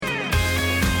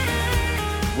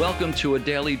Welcome to a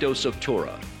daily dose of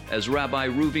Torah, as Rabbi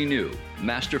Ruvi Nu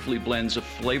masterfully blends a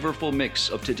flavorful mix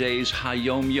of today's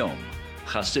Hayom Yom,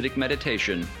 Hasidic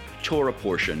meditation, Torah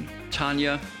portion,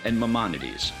 Tanya, and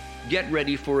Maimonides. Get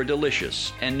ready for a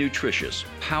delicious and nutritious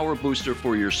power booster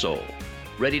for your soul.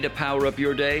 Ready to power up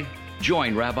your day?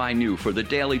 Join Rabbi Nu for the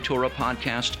Daily Torah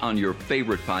podcast on your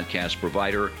favorite podcast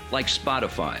provider like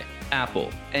Spotify,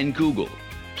 Apple, and Google.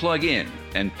 Plug in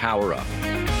and power up.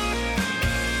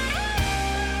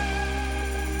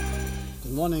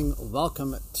 Good morning.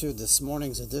 Welcome to this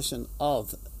morning's edition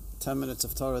of 10 Minutes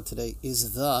of Torah. Today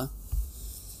is the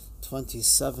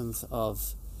 27th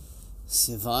of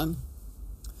Sivan.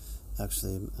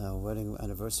 Actually, wedding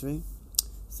anniversary.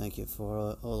 Thank you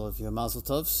for all of your mazel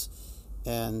tovs.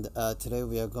 And today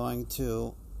we are going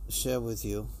to share with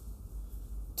you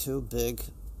two big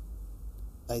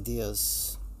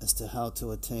ideas as to how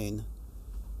to attain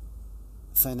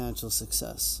financial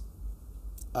success.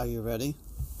 Are you ready?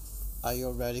 Are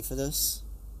you ready for this?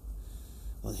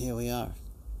 Well, here we are.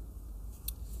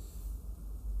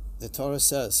 The Torah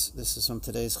says, this is from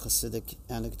today's Hasidic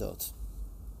anecdote.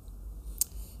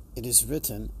 It is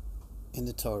written in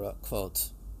the Torah, quote,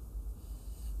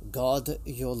 God,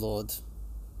 your Lord,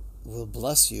 will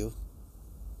bless you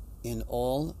in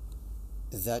all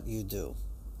that you do.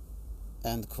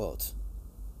 End quote.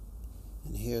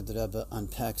 And here the Rebbe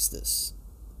unpacks this.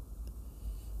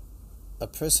 A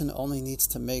person only needs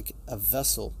to make a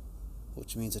vessel,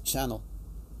 which means a channel,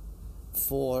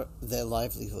 for their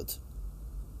livelihood,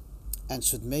 and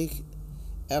should make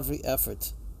every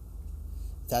effort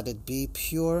that it be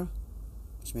pure,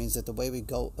 which means that the way we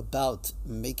go about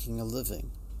making a living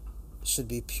should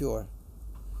be pure,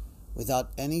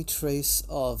 without any trace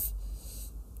of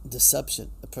deception.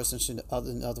 A person should,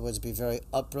 in other words, be very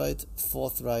upright,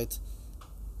 forthright,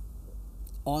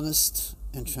 honest,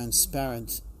 and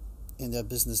transparent in their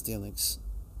business dealings,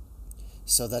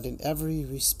 so that in every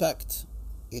respect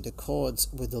it accords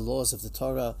with the laws of the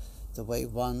Torah. The way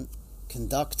one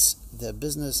conducts their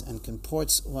business and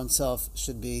comports oneself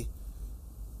should be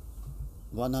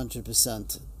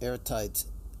 100% airtight,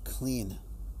 clean.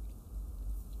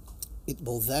 It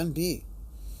will then be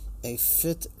a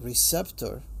fit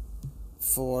receptor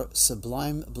for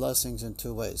sublime blessings in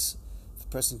two ways. If a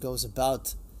person goes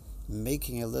about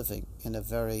making a living in a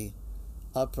very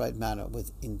upright manner with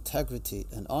integrity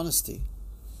and honesty,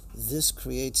 this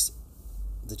creates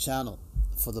the channel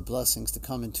for the blessings to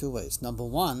come in two ways. Number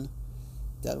one,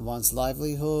 that one's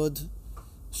livelihood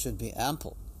should be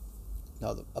ample.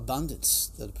 Now, the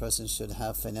abundance, that a person should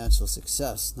have financial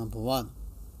success, number one.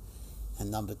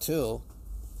 And number two,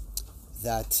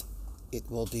 that it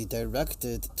will be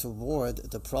directed toward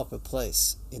the proper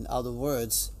place. In other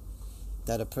words,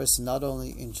 that a person not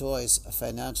only enjoys a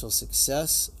financial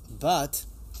success, but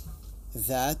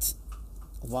that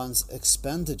one's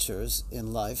expenditures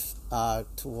in life are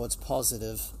towards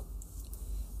positive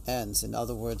ends. In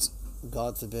other words,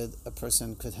 God forbid, a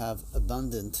person could have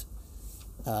abundant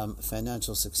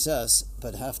financial success,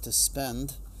 but have to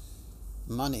spend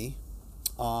money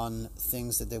on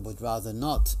things that they would rather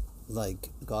not, like,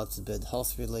 God forbid,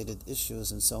 health-related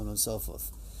issues and so on and so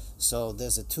forth. So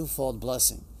there's a twofold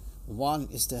blessing. One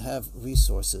is to have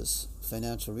resources,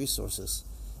 financial resources,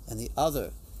 and the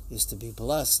other is to be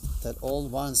blessed that all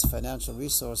one's financial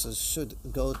resources should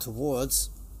go towards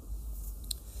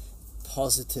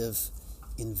positive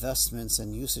investments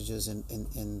and usages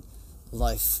in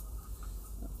life.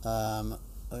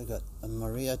 We got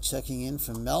Maria checking in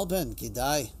from Melbourne.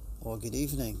 G'day, or good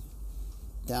evening,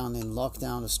 down in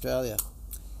lockdown Australia.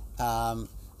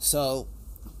 So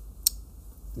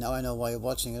now I know why you're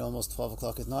watching at almost 12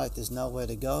 o'clock at night. There's nowhere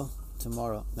to go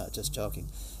tomorrow. No, just joking.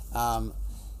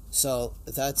 So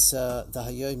that's the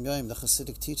Hayom Yom, the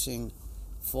Hasidic teaching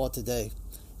for today.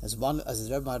 As the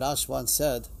Rebbe Maharash once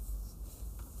said,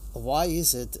 why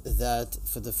is it that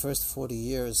for the first 40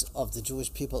 years of the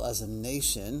Jewish people as a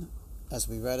nation, as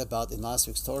we read about in last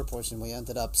week's Torah portion, we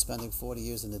ended up spending 40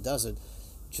 years in the desert,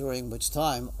 during which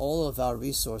time all of our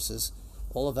resources,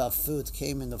 all of our food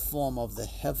came in the form of the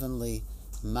heavenly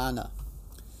manna.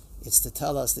 It's to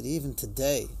tell us that even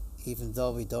today, even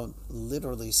though we don't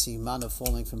literally see manna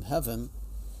falling from heaven,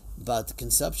 but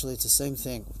conceptually it's the same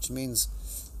thing, which means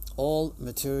all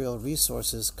material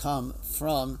resources come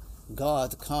from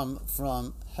God, come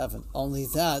from heaven. Only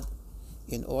that,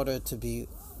 in order to be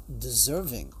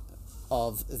deserving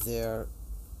of their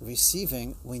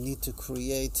receiving, we need to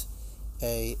create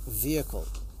a vehicle.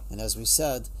 And as we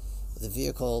said, the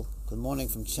vehicle, good morning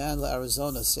from Chandler,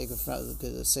 Arizona, say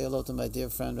hello to my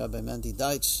dear friend Rabbi Mendy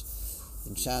Deitch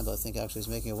in Chandler. I think actually he's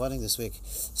making a wedding this week.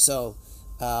 So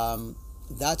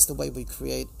that's the way we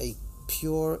create a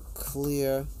pure,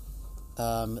 clear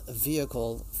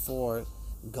vehicle for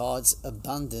God's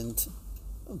abundant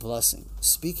blessing.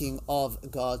 Speaking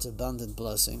of God's abundant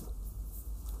blessing,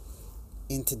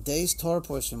 in today's Torah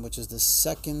portion, which is the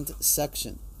second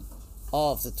section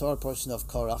of the Torah portion of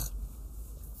Korach,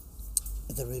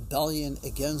 the rebellion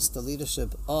against the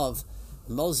leadership of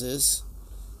Moses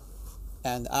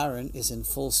and Aaron is in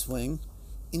full swing,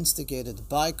 instigated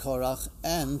by Korach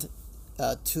and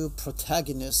two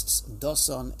protagonists,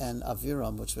 Dosan and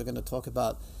Aviram, which we're going to talk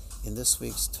about in this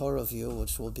week's Torah View,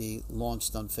 which will be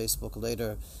launched on Facebook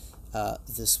later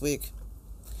this week.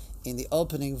 In the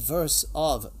opening verse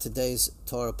of today's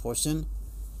Torah portion,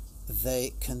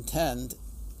 they contend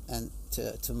and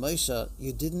to Moshe,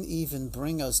 you didn't even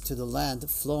bring us to the land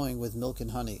flowing with milk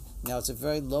and honey. Now, it's a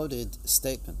very loaded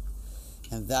statement,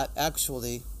 and that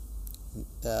actually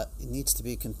needs to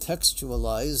be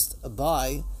contextualized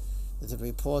by the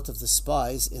report of the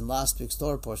spies in last week's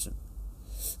Torah portion,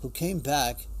 who came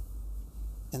back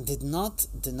and did not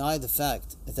deny the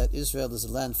fact that Israel is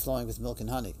a land flowing with milk and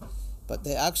honey, but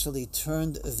they actually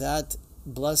turned that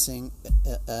blessing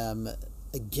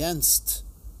against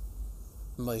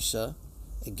Moshe,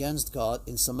 against God,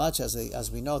 in so much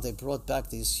as we know, they brought back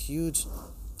these huge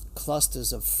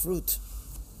clusters of fruit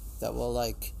that were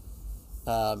like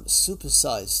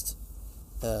supersized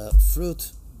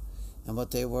fruit, and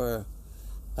what they were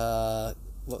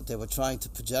trying to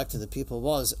project to the people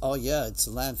was, oh yeah, it's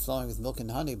a land flowing with milk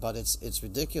and honey, but it's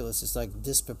ridiculous. It's like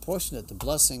disproportionate. The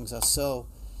blessings are so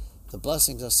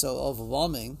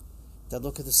overwhelming that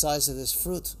look at the size of this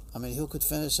fruit. I mean, who could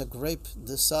finish a grape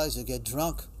this size? You get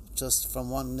drunk just from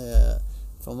one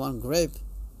grape.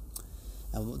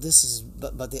 And this is,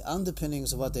 but the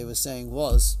underpinnings of what they were saying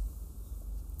was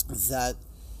that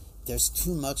there's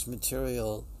too much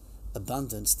material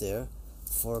abundance there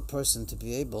for a person to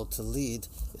be able to lead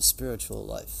a spiritual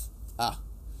life.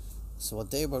 So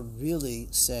what they were really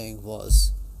saying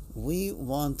was, we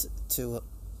want to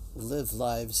live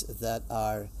lives that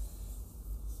are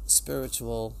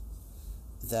spiritual,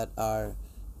 that are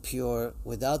pure,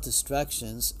 without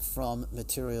distractions from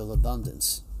material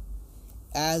abundance,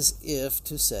 as if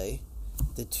to say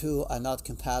the two are not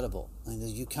compatible, and that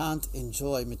you can't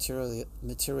enjoy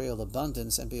material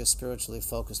abundance and be a spiritually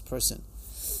focused person.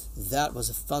 That was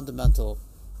a fundamental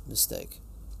mistake,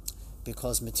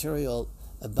 because material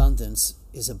abundance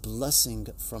is a blessing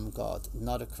from God,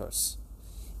 not a curse.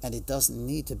 And it doesn't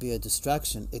need to be a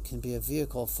distraction. It can be a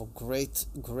vehicle for great,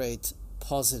 great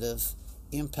positive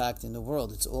impact in the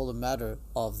world. It's all a matter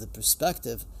of the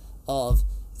perspective of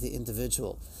the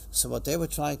individual. So what they were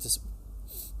trying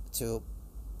to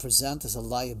present as a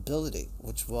liability,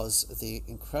 which was the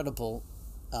incredible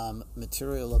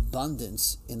material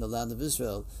abundance in the land of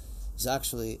Israel, is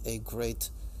actually a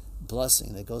great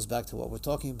blessing. It goes back to what we're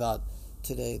talking about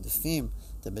today, the theme,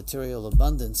 the material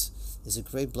abundance is a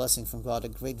great blessing from God, a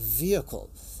great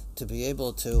vehicle to be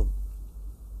able to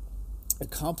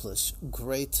accomplish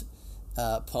great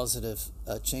positive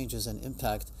changes and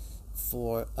impact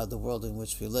for the world in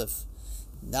which we live.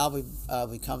 Now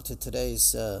we come to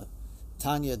today's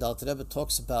Tanya. The Alter Rebbe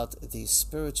talks about the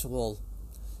spiritual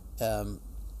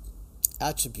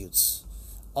attributes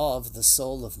of the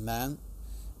soul of man,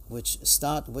 which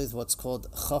start with what's called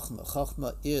Chachma.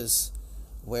 Chachma is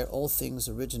where all things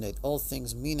originate, all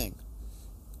things meaning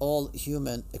all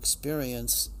human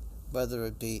experience, whether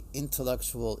it be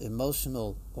intellectual,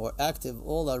 emotional, or active,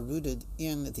 all are rooted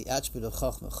in the attribute of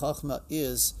Chachma. Chachma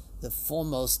is the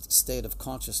foremost state of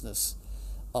consciousness,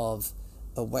 of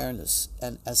awareness,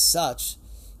 and as such,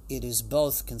 it is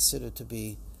both considered to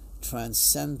be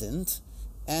transcendent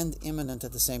and immanent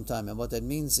at the same time. And what that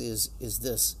means is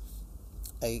this: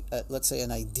 let's say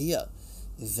an idea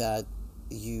that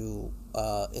you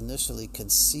initially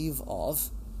conceive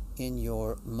of in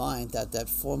your mind, that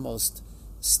foremost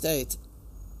state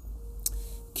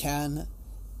can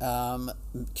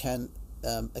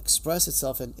express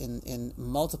itself in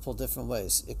multiple different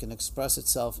ways. It can express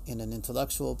itself in an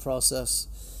intellectual process.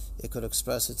 It could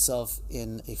express itself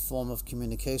in a form of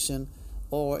communication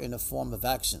or in a form of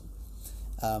action.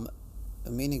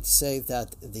 Meaning to say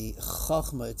that the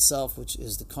Chachma itself, which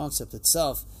is the concept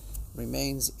itself,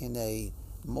 remains in a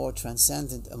more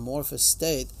transcendent, amorphous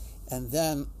state, and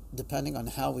then, depending on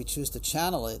how we choose to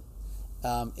channel it,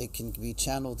 it can be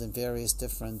channeled in various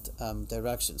different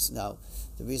directions. Now,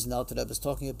 the reason Alter Rebbe is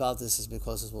talking about this is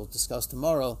because, as we'll discuss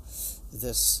tomorrow,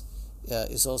 this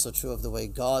is also true of the way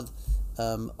God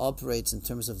operates in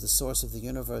terms of the source of the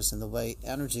universe and the way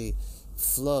energy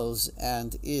flows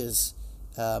and is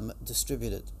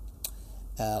distributed.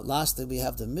 Lastly, we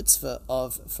have the mitzvah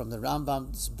from the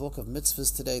Rambam's book of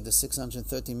mitzvahs today, the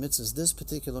 613 mitzvahs. This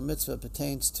particular mitzvah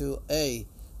pertains to a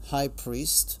high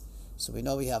priest. So we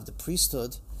know we have the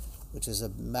priesthood, which is a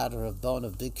matter of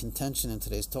big contention in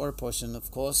today's Torah portion. Of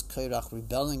course, Korach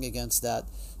rebelling against that,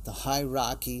 the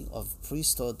hierarchy of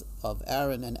priesthood of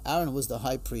Aaron, and Aaron was the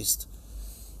high priest.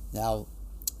 Now,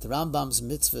 the Rambam's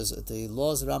mitzvahs, the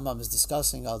laws the Rambam is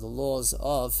discussing are the laws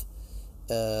of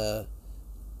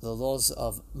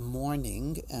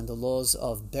mourning and the laws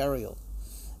of burial.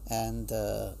 And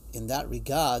in that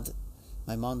regard,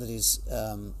 Maimonides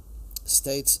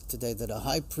states today that a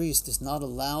high priest is not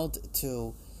allowed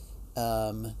to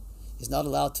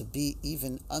be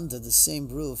even under the same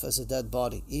roof as a dead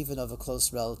body, even of a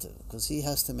close relative, because he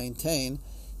has to maintain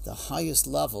the highest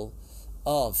level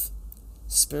of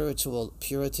spiritual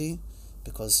purity,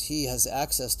 because he has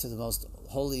access to the most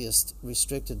holiest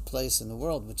restricted place in the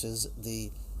world, which is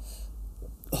the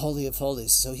Holy of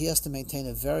Holies. So he has to maintain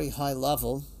a very high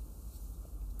level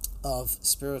of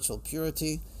spiritual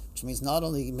purity, which means not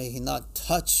only may he not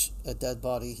touch a dead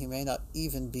body, he may not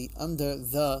even be under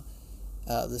the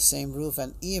same roof,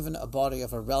 and even a body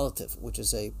of a relative, which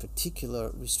is a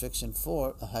particular restriction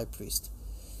for a high priest.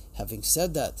 Having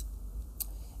said that,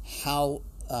 how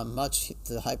much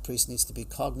the high priest needs to be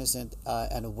cognizant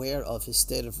and aware of his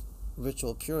state of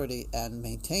ritual purity and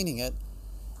maintaining it.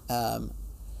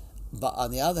 But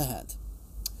on the other hand,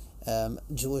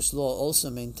 Jewish law also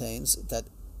maintains that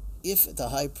if the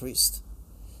high priest,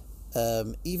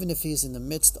 even if he's in the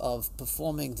midst of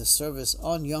performing the service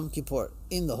on Yom Kippur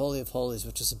in the Holy of Holies,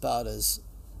 which is about as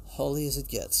holy as it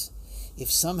gets, if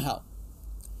somehow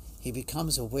he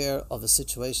becomes aware of a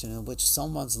situation in which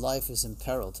someone's life is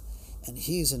imperiled, and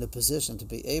he's in a position to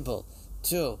be able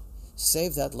to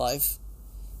save that life,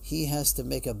 he has to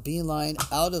make a beeline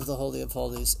out of the Holy of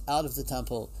Holies, out of the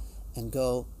temple, and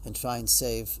go and try and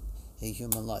save a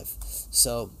human life.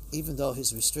 So even though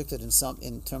he's restricted in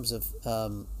terms of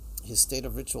his state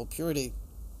of ritual purity,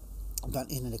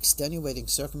 but in an extenuating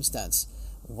circumstance,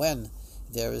 when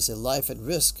there is a life at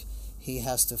risk, he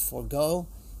has to forego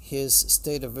his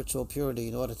state of ritual purity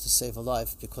in order to save a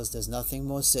life, because there's nothing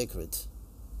more sacred,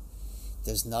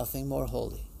 there's nothing more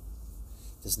holy,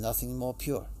 there's nothing more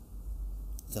pure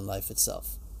than life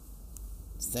itself.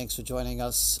 Thanks for joining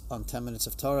us on 10 Minutes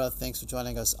of Torah. Thanks for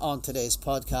joining us on today's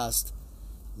podcast.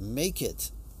 Make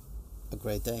it a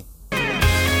great day.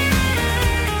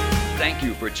 Thank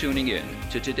you for tuning in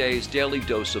to today's Daily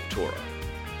Dose of Torah.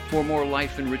 For more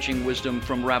life-enriching wisdom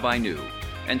from Rabbi New,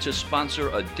 and to sponsor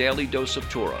a Daily Dose of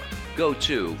Torah, go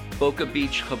to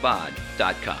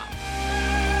bocabeachchabad.com.